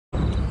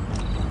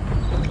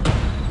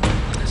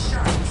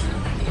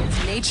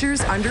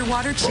nature's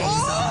underwater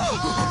chainsaw.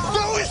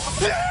 That was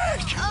sick!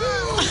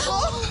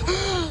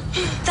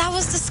 That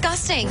was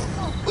disgusting.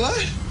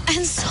 What?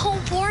 And so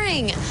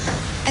boring.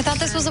 I thought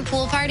this was a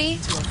pool party.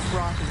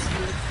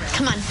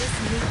 Come on.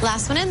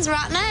 Last one in's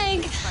rotten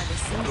egg.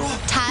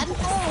 Tad,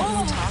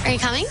 are you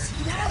coming?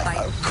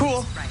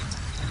 Cool.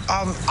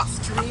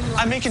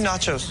 I'm making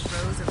nachos.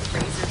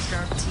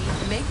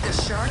 Make the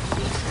shark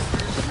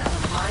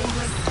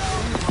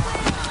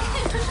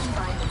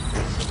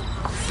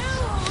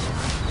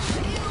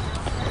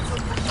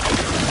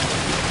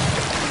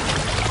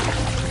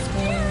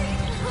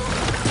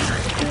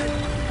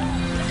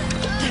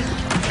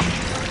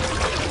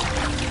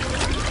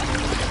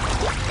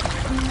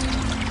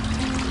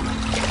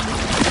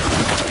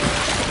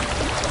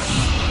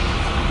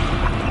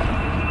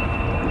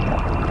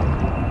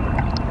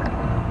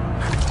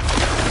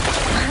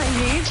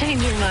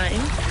Change your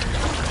mind.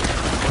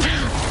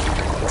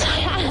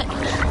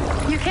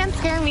 You can't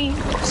scare me.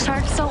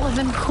 Sharks don't live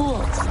in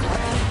pools.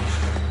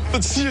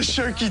 Let's see a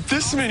shark eat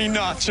this many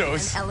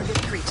nachos.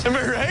 Am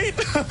I right?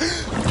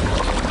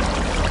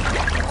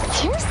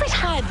 Seriously,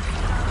 Todd.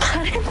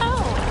 I don't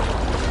know.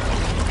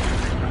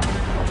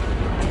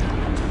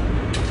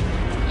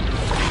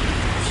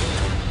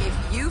 If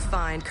you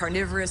find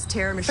carnivorous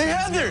terror machines. Hey,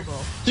 Heather!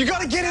 You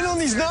gotta get in on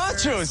these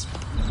nachos.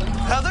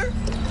 Heather?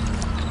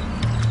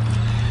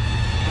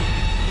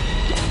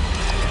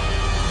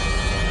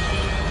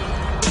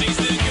 She's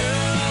the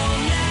girl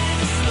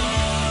next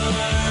door.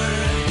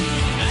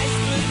 Nice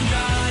but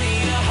naughty,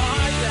 a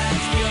heart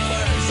that's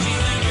pure.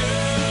 She's the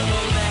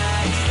girl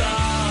next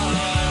door.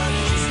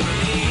 She's for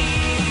me.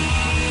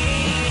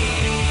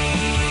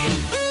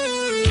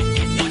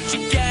 What you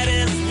get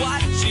is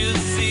what you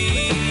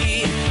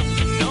see.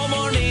 No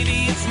more maybe,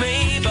 it's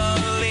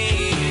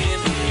Maybelline.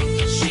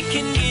 She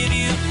can give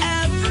you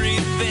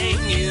everything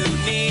you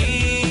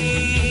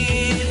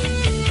need.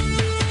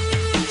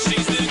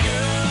 She's the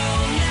girl.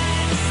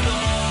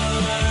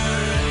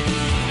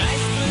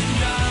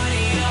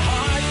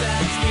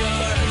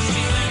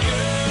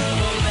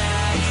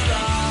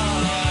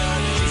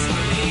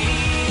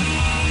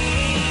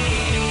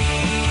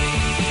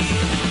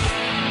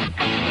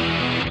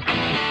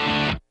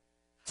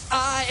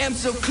 I'm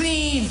so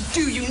clean,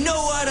 do you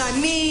know what I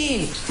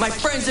mean? My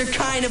friends are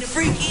kind of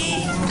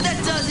freaky, but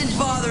that doesn't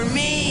bother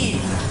me.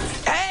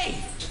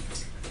 Hey,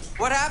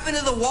 what happened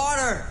to the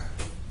water?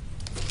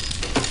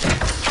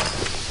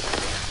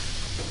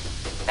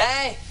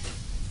 Hey,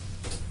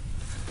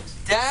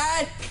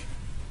 Dad?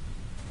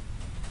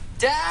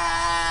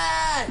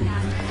 Dad!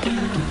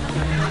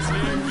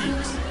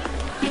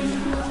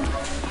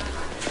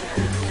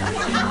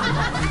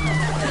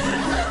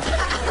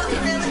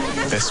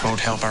 This won't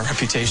help our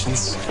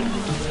reputations.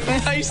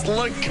 Nice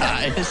look,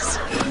 guys.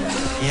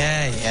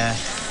 Yeah.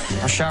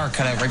 Our shower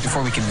cut out right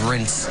before we could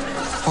rinse.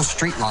 Whole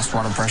street lost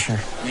water pressure.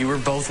 You were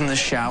both in the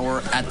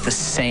shower at the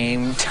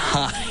same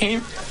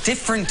time?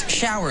 Different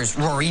showers,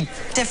 Rory.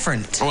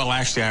 Different. Well,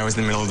 actually, I was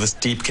in the middle of this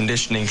deep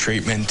conditioning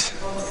treatment.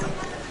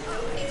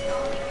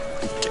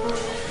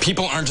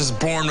 People aren't just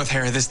born with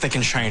hair this thick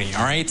and shiny,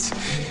 all right?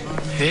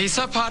 Ace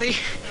up, Potty.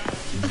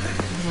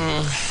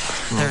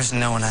 There's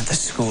no one at this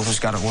school who's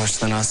got it worse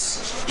than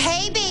us.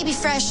 Hey, baby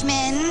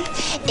freshmen.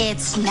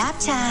 It's nap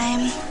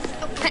time.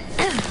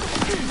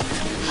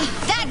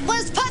 That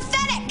was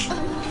pathetic.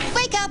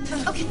 Wake up.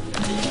 Okay.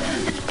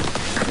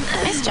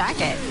 Nice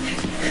jacket.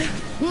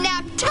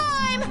 Nap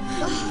time.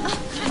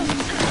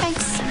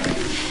 Thanks.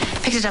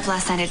 Picked it up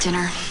last night at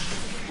dinner.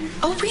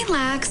 Oh,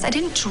 relax. I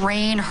didn't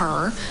drain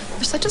her.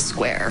 You're such a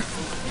square.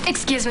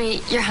 Excuse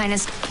me, Your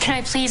Highness. Can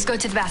I please go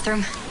to the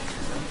bathroom?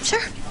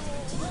 Sure.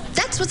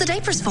 That's what the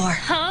diaper's for.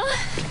 Huh?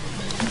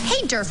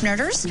 Hey, Derf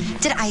Nerders.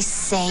 Did I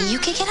say you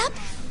could get up?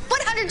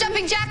 100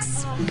 jumping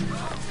jacks.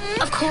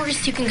 Of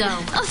course you can go.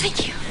 Oh,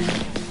 thank you.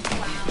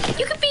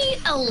 You could be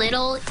a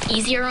little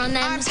easier on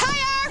them. Arms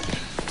higher!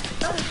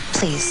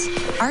 Please.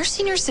 Our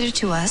seniors did it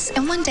to us,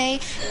 and one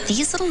day,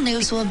 these little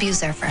noobs will abuse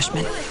their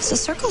freshmen. It's a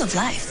circle of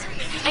life.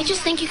 I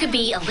just think you could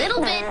be a little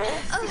bit...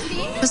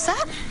 Was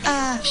that,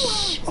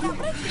 Shh.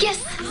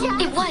 Yes,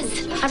 it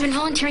was. I've been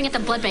volunteering at the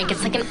blood bank.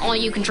 It's like an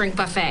all-you-can-drink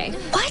buffet.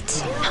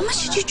 What? How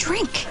much did you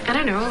drink? I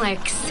don't know,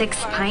 like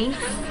 6 pints.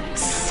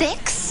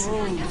 6?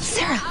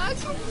 Sarah,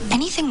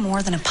 anything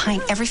more than a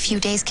pint every few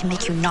days can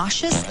make you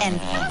nauseous and...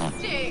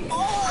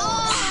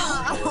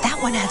 Wow, that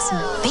one had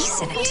some bass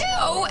in it.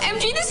 Oh,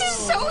 MG, this is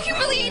so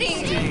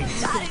humiliating.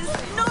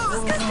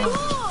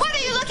 What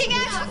are you looking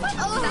at?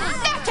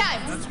 Nap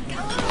time!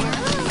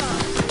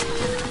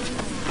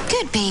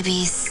 Good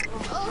babies.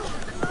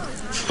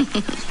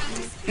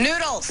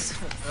 Noodles.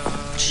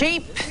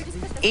 Cheap,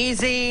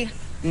 easy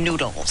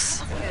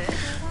noodles.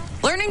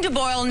 Learning to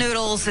boil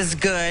noodles is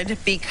good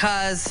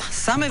because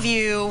some of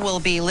you will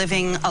be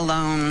living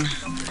alone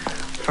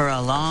for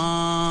a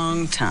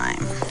long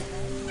time.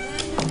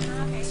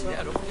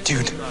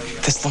 Dude,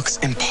 this looks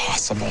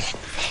impossible.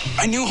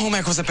 I knew home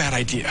ec was a bad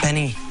idea.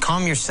 Benny,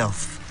 calm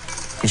yourself.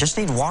 You just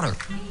need water.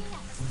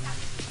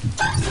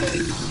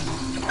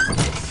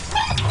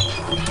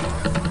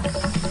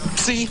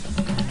 See?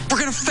 We're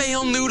gonna gonna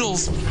fail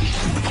noodles.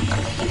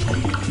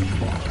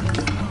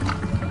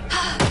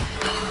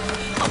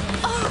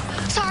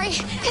 Sorry,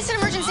 it's an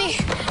emergency.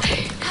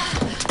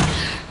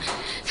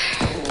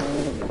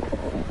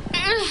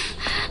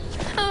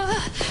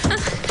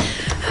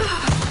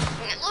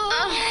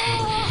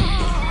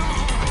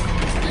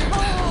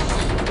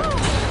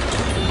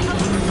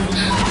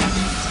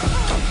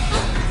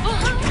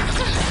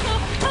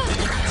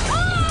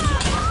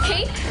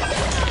 Kate,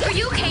 are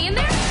you okay in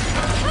there?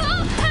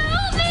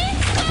 Help me!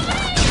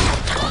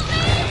 Help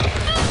me!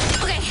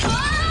 Okay,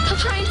 I'll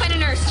try and find a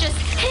nurse. Just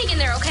hang in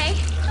there, okay?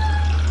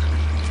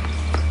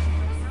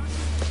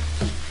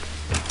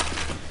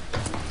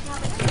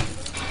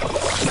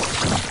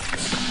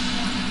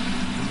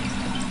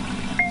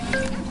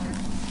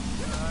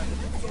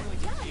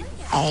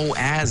 Oh,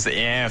 as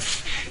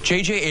if.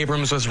 J.J.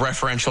 Abrams was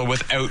referential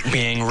without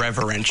being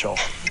reverential.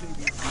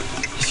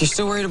 If you're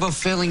still worried about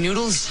failing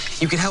noodles,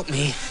 you can help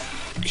me.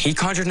 He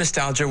conjured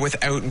nostalgia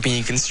without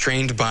being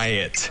constrained by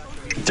it.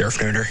 Derf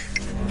Nooner.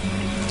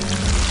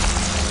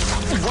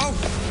 Whoa!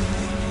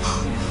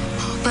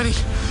 Benny,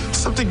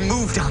 something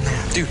moved down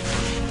there. Dude,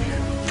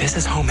 this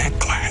is home ec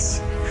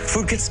class.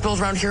 Food gets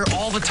spilled around here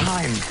all the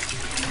time.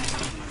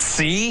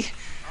 See?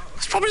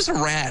 It's probably just a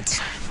rat.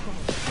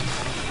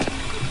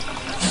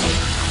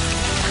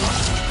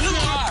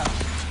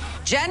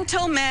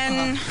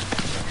 Gentlemen,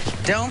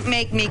 don't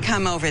make me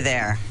come over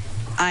there.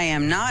 I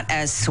am not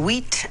as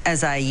sweet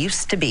as I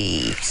used to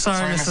be.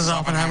 Sorry, Mrs.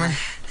 Oppenheimer.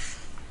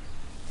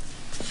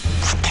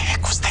 What the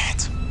heck was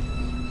that?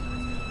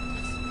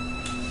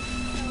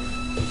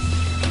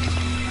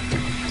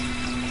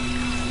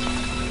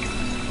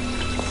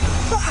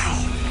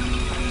 Wow.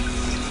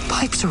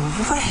 Pipes are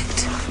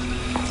wrecked.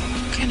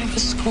 What kind of a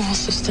school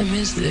system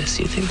is this?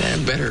 You think they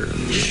have better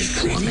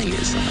plumbing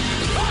or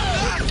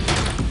something?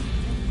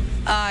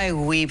 I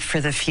weep for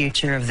the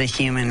future of the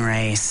human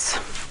race.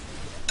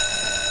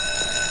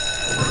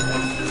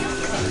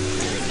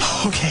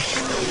 Okay,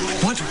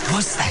 what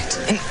was that?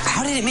 And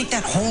how did it make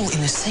that hole in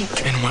the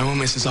sink? And why won't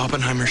Mrs.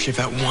 Oppenheimer shave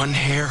that one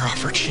hair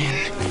off her chin?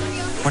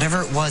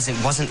 Whatever it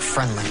wasn't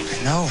friendly.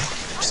 No.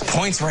 Just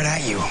points right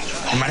at you,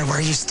 no matter where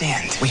you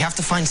stand. We have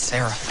to find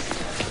Sarah.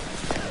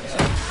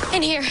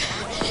 In here.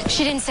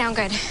 She didn't sound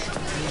good.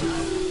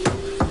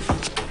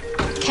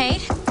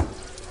 Kate?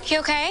 You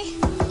okay?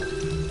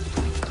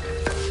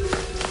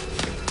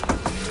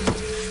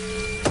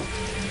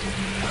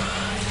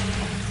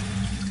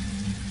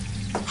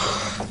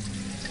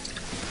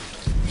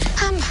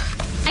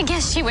 I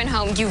guess she went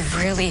home. You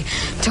really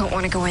don't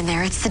want to go in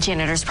there. It's the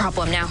janitor's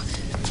problem now.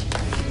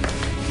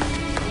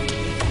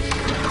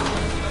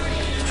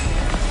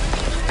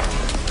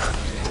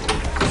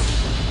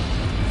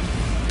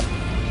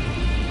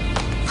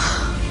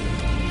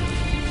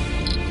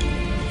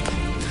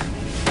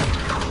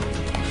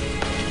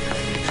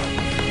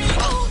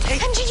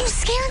 Benji, you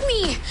scared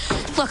me.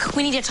 Look,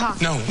 we need to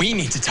talk. No, we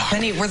need to talk.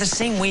 Benny, we're the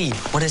same weed.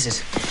 What is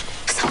it?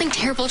 Something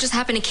terrible just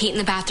happened to Kate in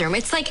the bathroom.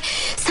 It's like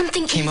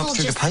something Came evil up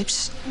through just... the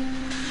pipes?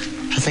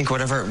 I think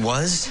whatever it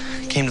was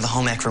came to the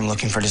home ec room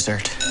looking for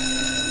dessert.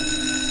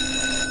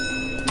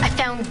 I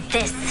found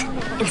this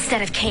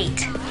instead of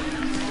Kate.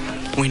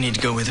 We need to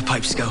go where the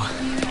pipes go.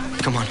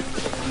 Come on.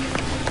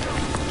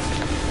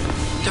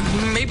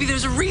 Maybe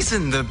there's a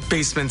reason the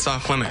basement's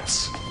off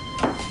limits.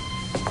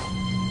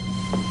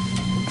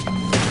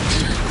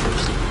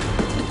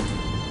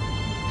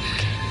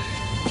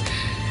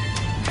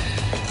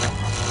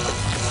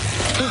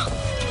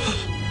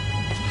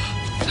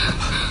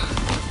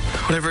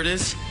 Whatever it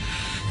is,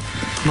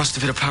 must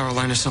have hit a power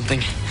line or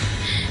something.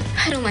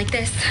 I don't like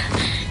this.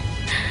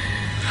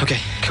 Okay,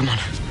 come on.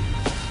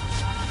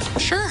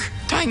 Sure,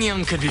 dying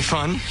young could be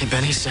fun. Hey,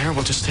 Benny, Sarah,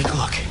 we'll just take a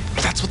look.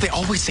 That's what they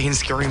always say in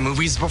scary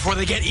movies before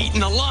they get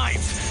eaten alive.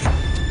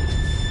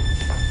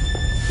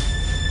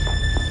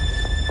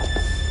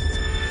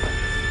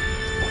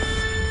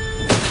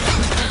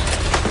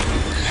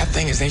 That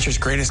thing is nature's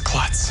greatest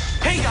klutz.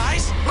 Hey,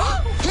 guys!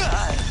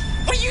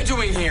 What are you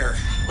doing here?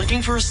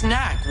 Looking for a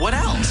snack. What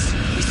else?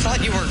 We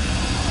thought you were...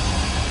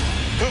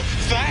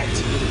 That?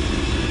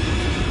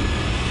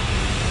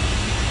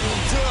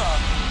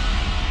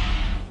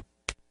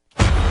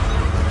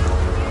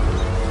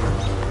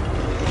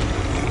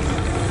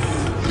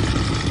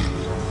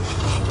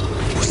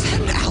 Was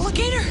that an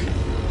alligator?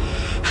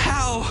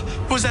 How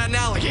was that an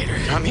alligator?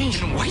 I mean,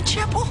 In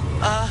Whitechapel?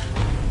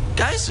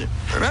 Guys,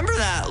 remember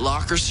that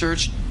locker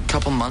search a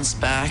couple months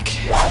back?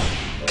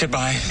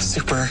 goodbye,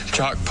 super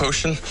jock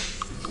potion.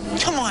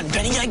 Come on,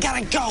 Benny, I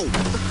gotta go.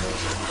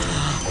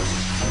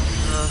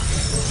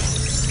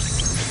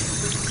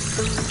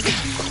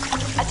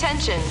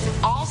 Attention,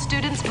 all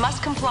students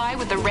must comply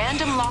with the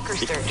random locker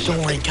search.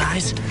 Don't worry,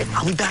 guys.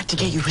 I'll be back to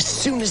get you as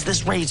soon as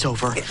this raid's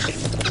over.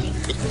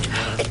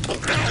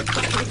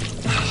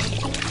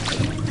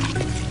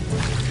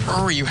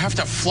 Hurry, you have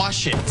to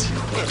flush it.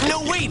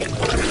 No, wait!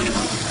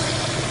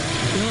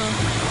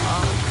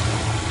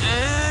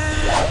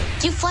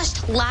 You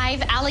flushed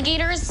live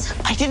alligators?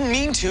 I didn't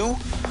mean to.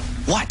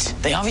 What?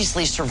 They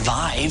obviously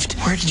survived.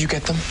 Where did you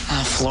get them?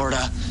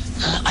 Florida.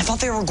 I thought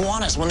they were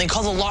iguanas. When they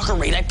called the locker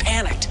raid, I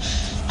panicked.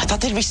 I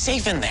thought they'd be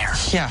safe in there.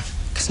 Yeah,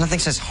 because nothing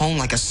says home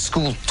like a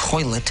school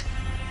toilet.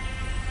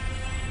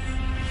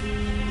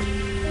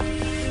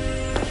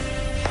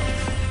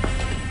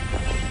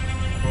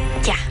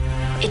 Yeah,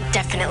 it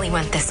definitely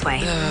went this way.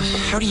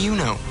 How do you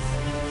know?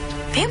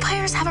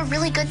 Vampires have a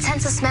really good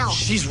sense of smell.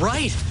 She's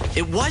right.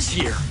 It was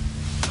here.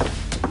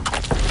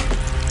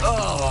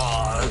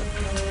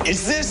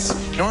 Is this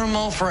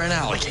normal for an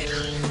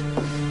alligator?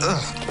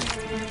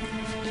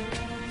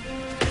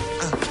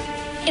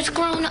 It's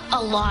grown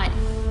a lot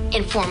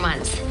in 4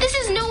 months. This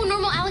is no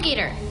normal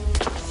alligator.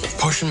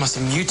 Potion must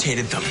have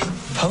mutated them.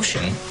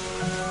 Potion?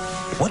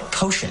 What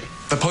potion?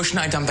 The potion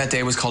I dumped that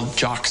day was called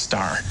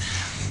Jockstar.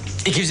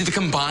 It gives you the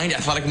combined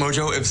athletic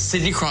mojo of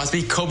Sidney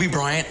Crosby, Kobe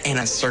Bryant, and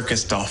a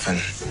circus dolphin.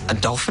 A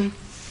dolphin?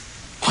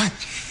 What?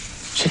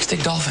 Chicks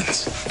dig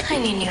dolphins. I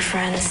need new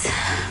friends.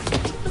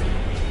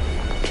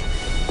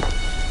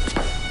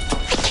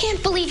 I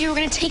can't believe you were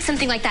going to take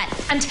something like that.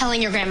 I'm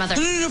telling your grandmother.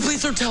 No,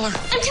 please don't tell her.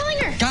 I'm telling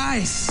her.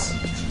 Guys,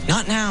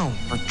 not now.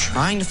 We're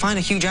trying to find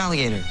a huge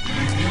alligator.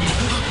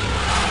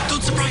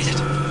 Don't surprise it.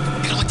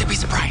 I don't like to be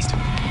surprised.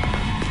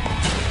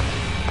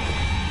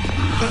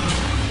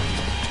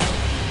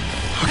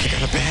 Okay,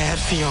 got a bad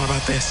feeling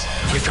about this.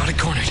 We've got it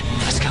cornered.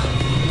 Let's go.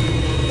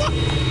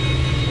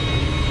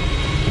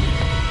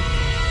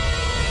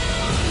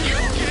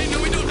 You're okay?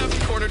 No, we don't have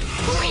it cornered.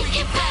 Bring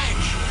it back.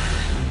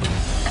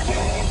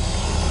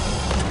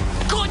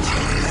 Good.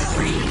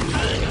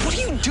 What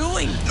are you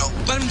doing? No,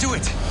 let him do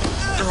it.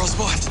 Or else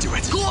we'll have to do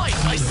it. Good.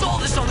 I saw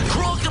this on the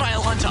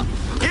crocodile hunter.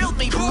 Help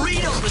me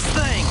burrito this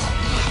thing.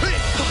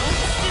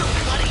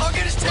 I'll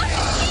get his tail.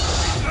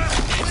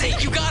 Hey,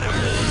 you got him.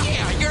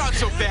 Yeah, you're not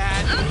so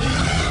bad.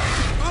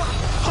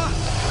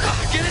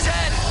 Get his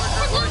head.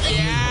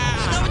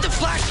 Yeah. Not with the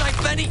flashlight,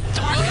 Benny.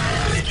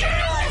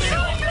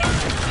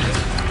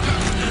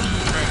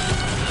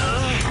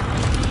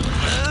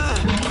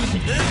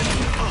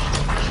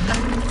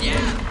 Yeah.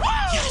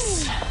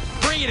 Yes.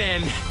 Bring it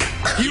in.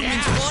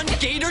 Humans 1,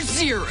 Gator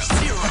 0.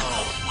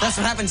 That's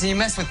what happens when you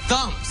mess with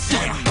thumbs.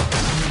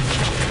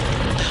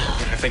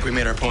 I think we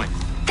made our point.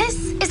 This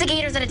is the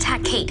gator that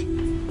attacked Kate.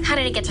 How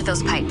did it get through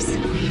those pipes?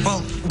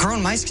 Well,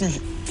 grown mice can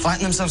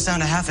flatten themselves down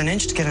to half an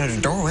inch to get out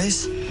of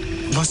doorways.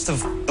 Must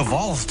have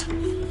evolved.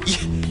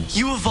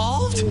 You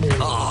evolved?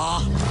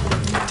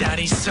 Aw,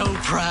 Daddy's so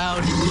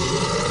proud.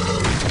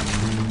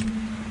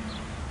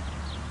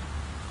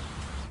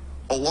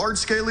 A large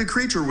scaly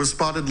creature was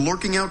spotted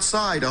lurking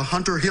outside a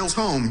Hunter Hills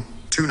home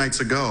 2 nights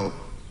ago.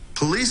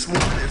 Police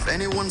warn if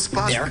anyone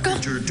spots the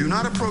creature, do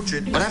not approach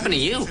it. What happened to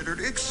you?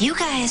 You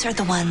guys are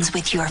the ones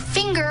with your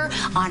finger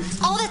on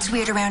all that's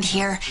weird around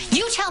here.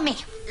 You tell me.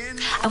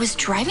 I was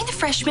driving the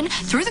freshmen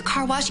through the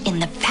car wash in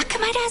the back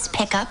of my dad's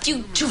pickup.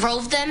 You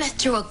drove them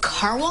through a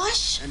car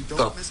wash?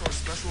 Well,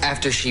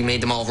 after she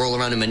made them all roll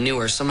around in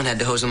manure, someone had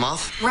to hose them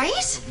off.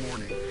 Right?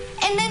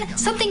 And then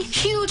something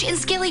huge and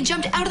scaly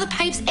jumped out of the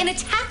pipes and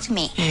attacked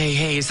me.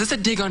 Hey, is this a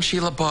dig on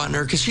Sheila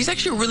Botner? Because she's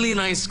actually a really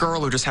nice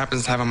girl who just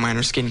happens to have a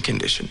minor skin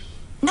condition.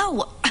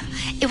 No,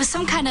 it was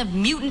some kind of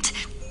mutant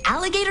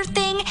alligator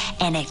thing,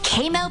 and it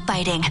came out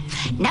biting.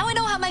 Now I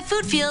know how my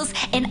food feels,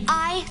 and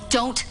I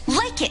don't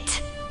like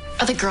it.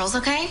 Are the girls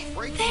okay?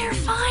 They're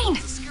fine.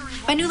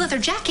 My new leather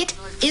jacket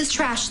is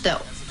trash,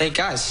 though. Hey,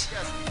 guys.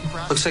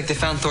 Looks like they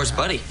found Thor's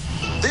buddy.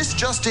 This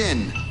just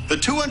in. The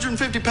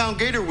 250-pound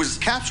gator was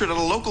captured at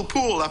a local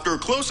pool after a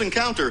close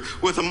encounter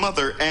with a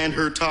mother and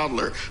her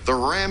toddler. The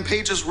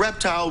rampageous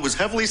reptile was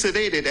heavily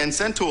sedated and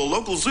sent to a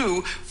local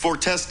zoo for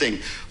testing.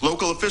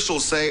 Local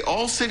officials say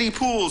all city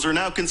pools are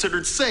now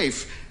considered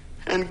safe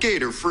and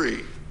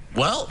gator-free.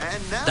 Well,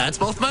 that's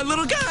both my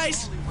little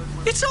guys.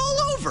 It's all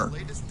over.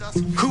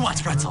 Who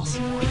wants pretzels?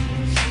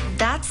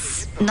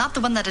 That's not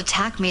the one that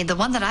attacked me. The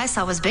one that I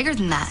saw was bigger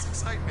than that.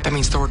 That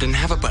means Thor didn't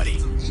have a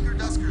buddy.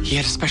 He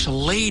had a special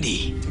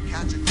lady.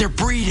 They're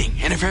breeding,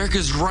 and if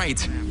Erica's right,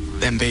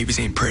 them babies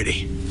ain't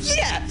pretty.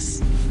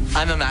 Yes!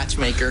 I'm a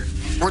matchmaker.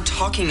 We're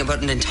talking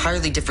about an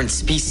entirely different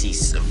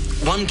species.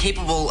 One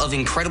capable of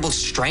incredible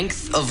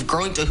strength, of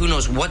growing to who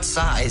knows what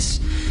size.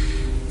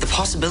 The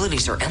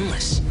possibilities are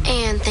endless.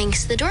 And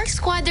thanks to the Dork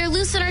Squad, they're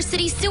loose in our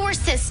city sewer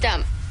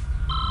system.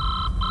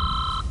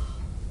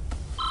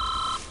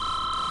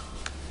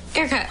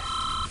 Erica,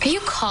 are you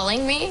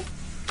calling me?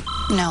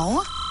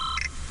 No.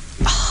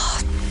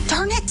 Oh,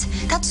 darn it.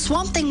 That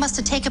swamp thing must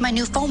have taken my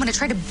new phone when it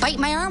tried to bite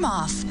my arm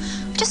off.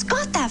 I just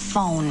got that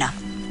phone.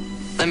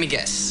 Let me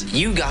guess.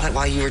 You got it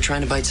while you were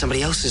trying to bite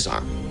somebody else's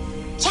arm.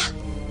 Yeah,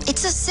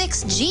 it's a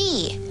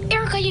 6G.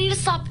 Erica, you need to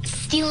stop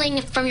stealing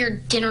from your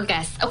dinner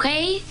guests,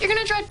 okay? You're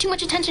gonna draw too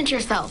much attention to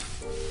yourself.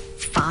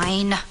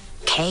 Fine.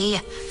 Okay.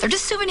 They're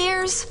just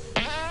souvenirs.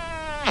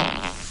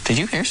 Did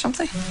you hear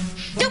something?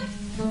 Nope.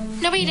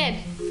 Nobody did.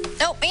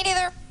 Nope, me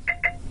neither.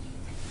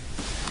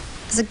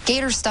 Is a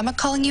gator's stomach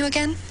calling you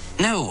again?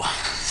 No.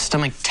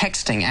 Stomach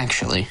texting,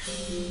 actually.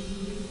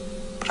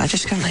 But I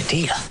just got an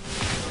idea.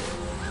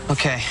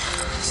 Okay.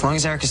 As long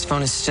as Erica's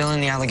phone is still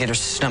in the alligator's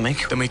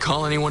stomach. Then we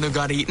call anyone who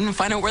got eaten and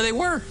find out where they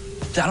were.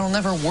 That'll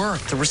never work.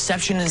 The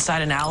reception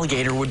inside an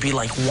alligator would be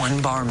like 1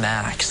 bar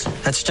max.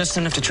 That's just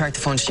enough to track the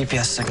phone's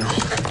GPS signal.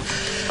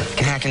 You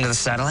can hack into the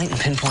satellite and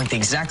pinpoint the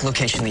exact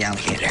location of the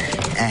alligator.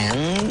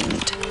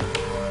 And...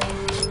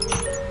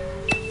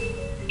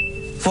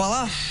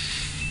 voila.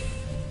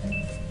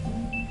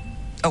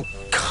 Oh,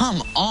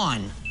 come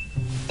on.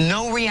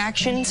 No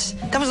reactions?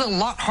 That was a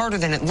lot harder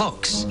than it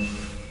looks.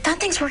 That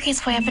thing's working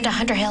its way up into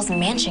Hunter Hale's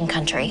mansion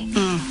country.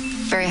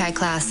 Very high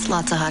class,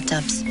 lots of hot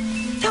tubs.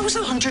 That was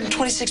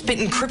 126-bit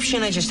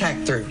encryption I just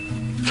hacked through.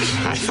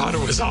 I thought it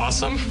was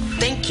awesome.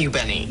 Thank you,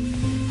 Benny.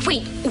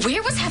 Wait,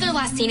 where was Heather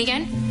last seen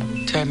again?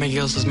 Ted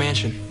McGill's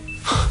mansion.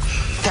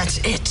 That's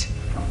it.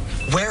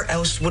 Where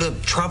else would a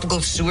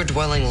tropical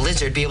sewer-dwelling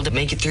lizard be able to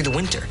make it through the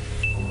winter?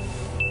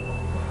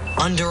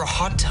 Under a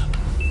hot tub.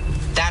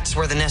 That's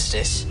where the nest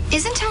is.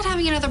 Isn't Ted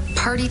having another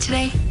party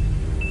today?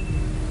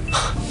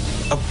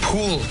 A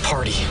pool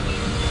party.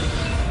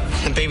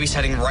 The baby's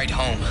heading right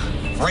home.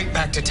 Right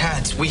back to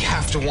Tad's. We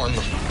have to warn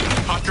them.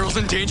 Hot girl's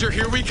in danger.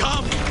 Here we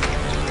come. Are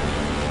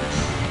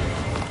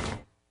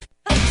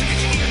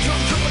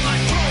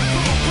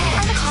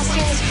the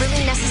costumes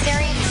really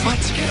necessary? What?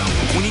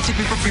 We need to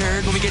be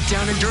prepared when we get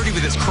down and dirty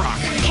with this crock.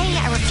 Hey,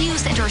 I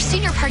refuse to enter a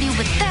senior party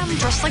with them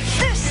dressed like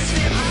this.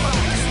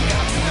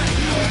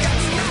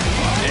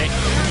 Hey,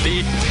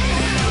 B.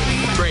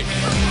 Great.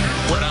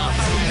 We're on.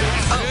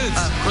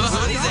 Dudes, where the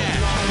hotties at?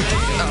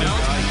 No?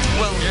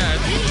 Well, yeah,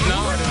 no,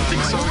 I don't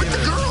think so. with the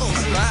girls.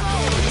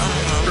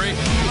 Great.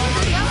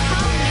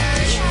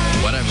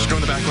 Whatever, just go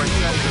in the back way.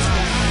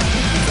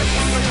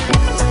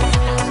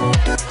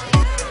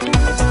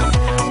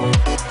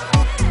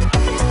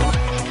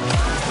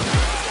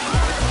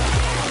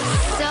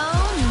 So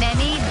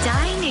many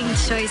dining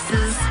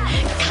choices.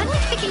 Kind of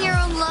like picking your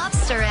own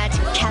lobster at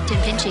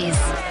Captain Finchie's.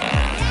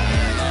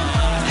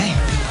 Hey.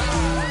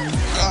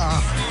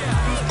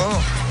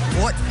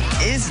 What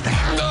is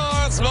that?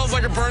 Oh, it smells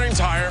like a burning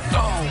tire.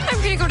 Oh.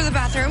 I'm gonna go to the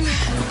bathroom.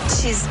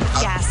 She's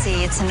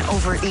gassy. It's an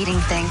overeating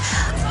thing.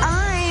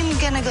 I'm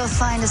gonna go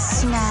find a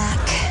snack.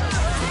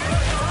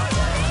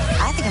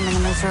 I think I'm in the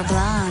mood for a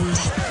blonde.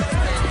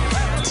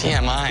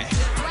 TMI.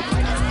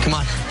 Come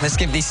on, let's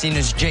give these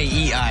seniors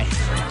JEI.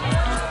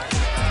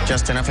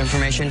 Just enough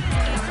information,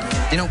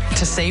 you know,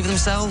 to save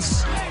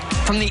themselves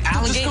from the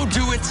alligator. Just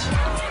go do it.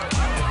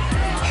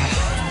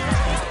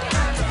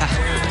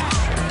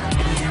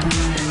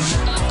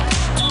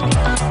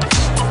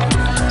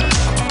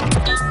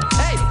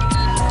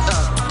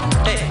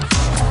 Hey,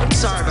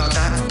 sorry about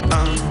that.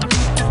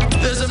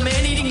 There's a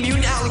man-eating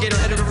mutant alligator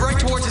headed right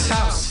towards his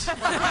house.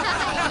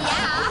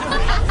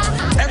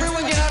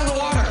 Everyone get out of the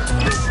water.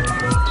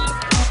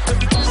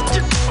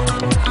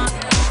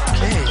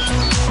 Okay,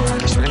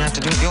 guess we're gonna have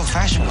to do it the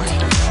old-fashioned way.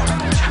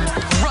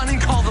 Run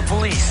and call the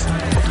police.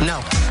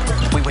 No,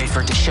 we wait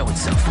for it to show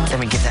itself. Then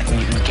we give that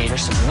mutant gator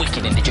some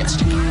wicked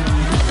indigestion.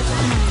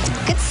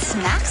 Good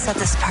snacks at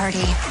this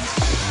party.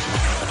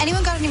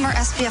 Anyone got any more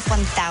SPF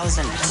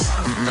 1000?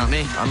 Not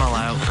me. I'm all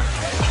out.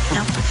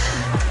 No.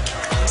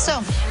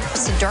 So,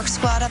 what's the Dork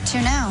Squad up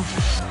to now?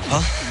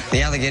 Well,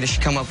 the alligator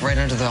should come up right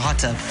under the hot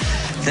tub.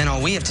 Then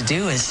all we have to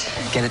do is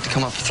get it to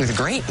come up through the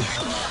grate.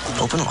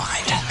 Open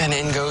wide. And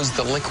in goes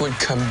the liquid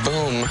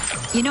kaboom.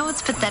 You know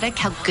it's pathetic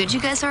how good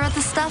you guys are at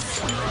this stuff?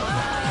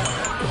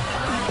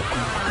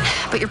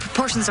 But your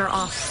proportions are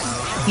off.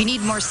 You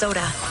need more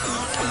soda.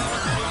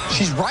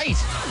 She's right.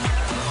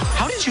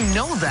 How did you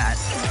know that?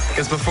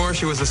 Because before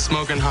she was a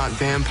smoking hot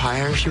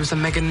vampire, she was a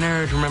mega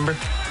nerd, remember?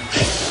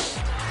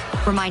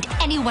 Remind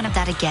anyone of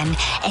that again,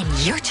 and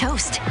you're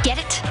toast. Get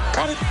it?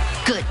 Got it.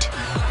 Good.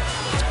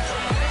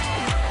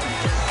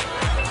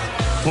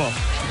 Whoa,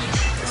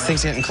 this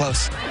thing's getting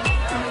close.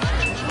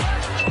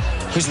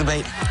 Who's the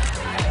bait?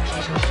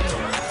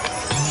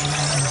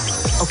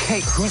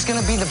 Okay, who's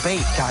gonna be the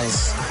bait,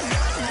 guys?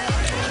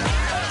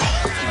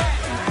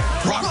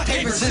 Rock,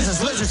 paper,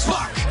 scissors, lizards,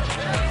 fuck!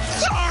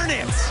 Darn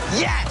it!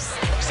 Yes!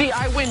 See,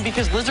 I win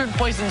because lizard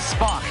poisons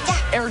Spock.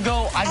 Yeah.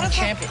 Ergo, I'm the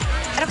champion.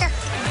 I don't care.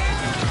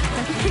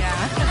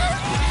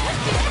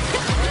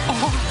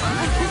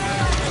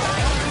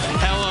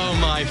 Hello,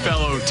 my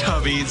fellow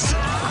tubbies.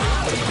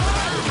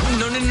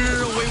 No,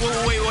 wait.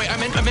 I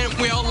meant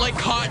we all like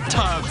hot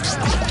tubs.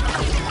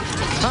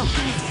 Oh,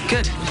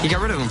 good. You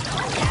got rid of them.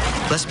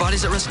 Less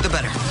bodies at risk, the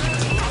better.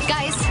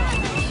 Guys,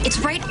 it's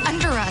right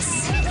under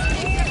us.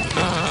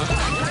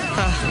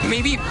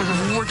 Maybe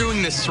we're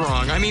doing this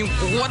wrong. I mean,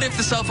 what if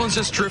the cell phone's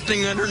just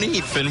drifting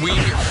underneath and we...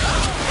 Even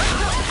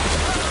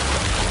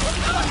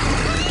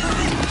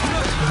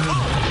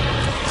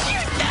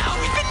now!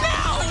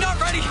 I'm not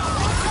ready!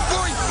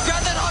 Rory,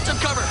 grab that hot tub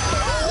cover!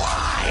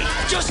 Why?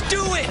 Just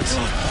do it!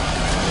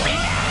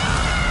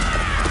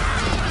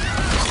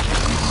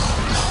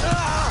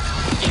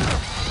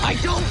 I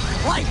don't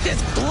like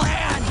this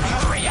plan!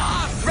 Hurry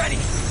up! Ready!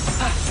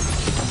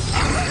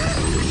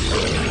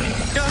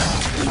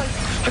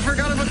 I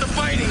forgot about the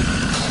fighting.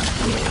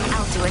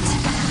 I'll do it.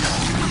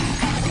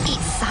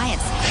 Eat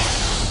science.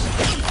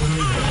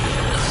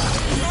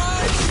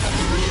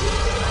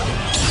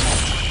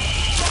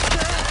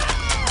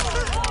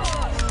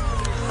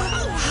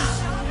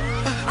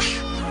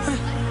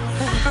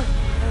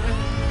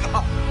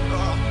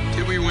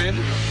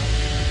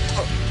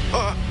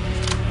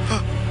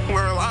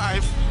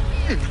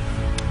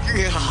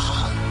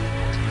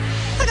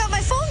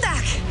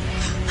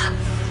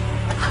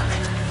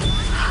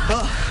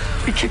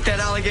 You kicked that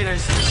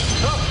alligator's.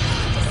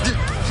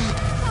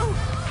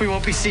 We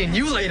won't be seeing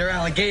you later,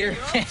 alligator.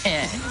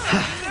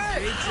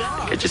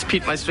 I just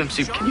peed my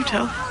swimsuit. Can you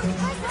tell?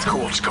 It's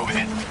cool. Just go with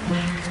it.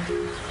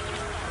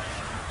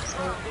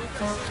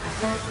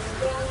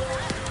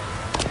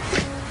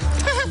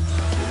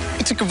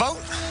 We took a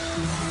vote,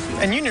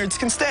 and you nerds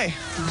can stay.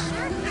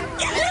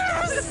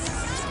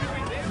 Yes!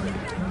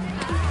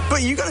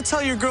 But you gotta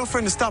tell your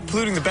girlfriend to stop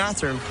polluting the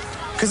bathroom,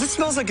 because it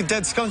smells like a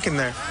dead skunk in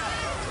there.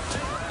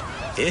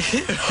 Ew.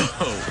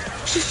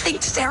 She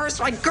thinks Sarah's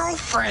my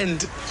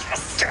girlfriend.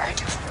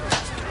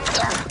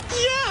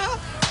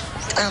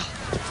 Yeah.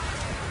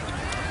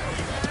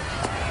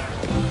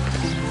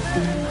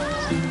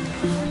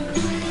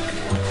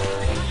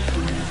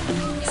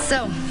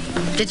 So,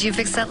 did you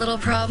fix that little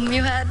problem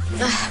you had?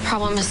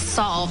 Problem is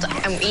solved.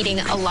 I'm eating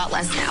a lot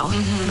less now.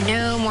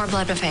 No more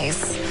blood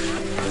buffets.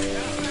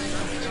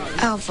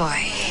 Oh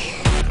boy.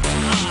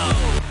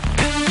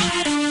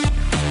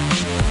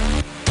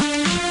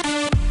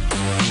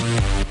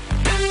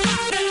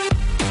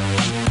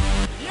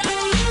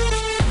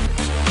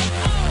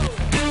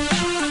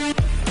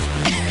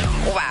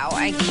 Wow,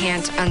 I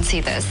can't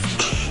unsee this.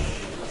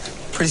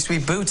 Pretty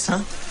sweet boots,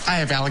 huh? I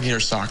have alligator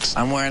socks.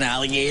 I'm wearing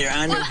alligator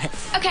under. Well,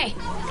 okay,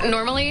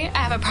 normally I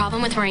have a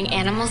problem with wearing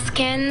animal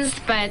skins,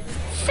 but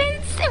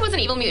since it was an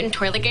evil mutant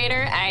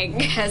toilet-gator, I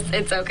guess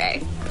it's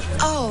okay.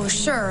 Oh,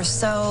 sure.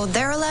 So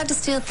they're allowed to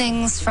steal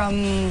things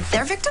from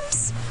their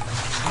victims?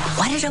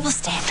 What a double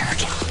standard.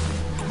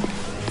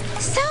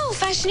 So,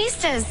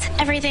 fashionistas,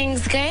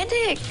 everything's good,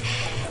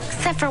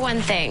 except for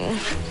one thing.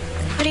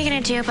 What are you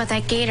gonna do about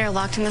that gator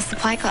locked in the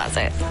supply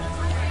closet?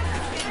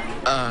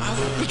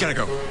 We gotta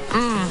go.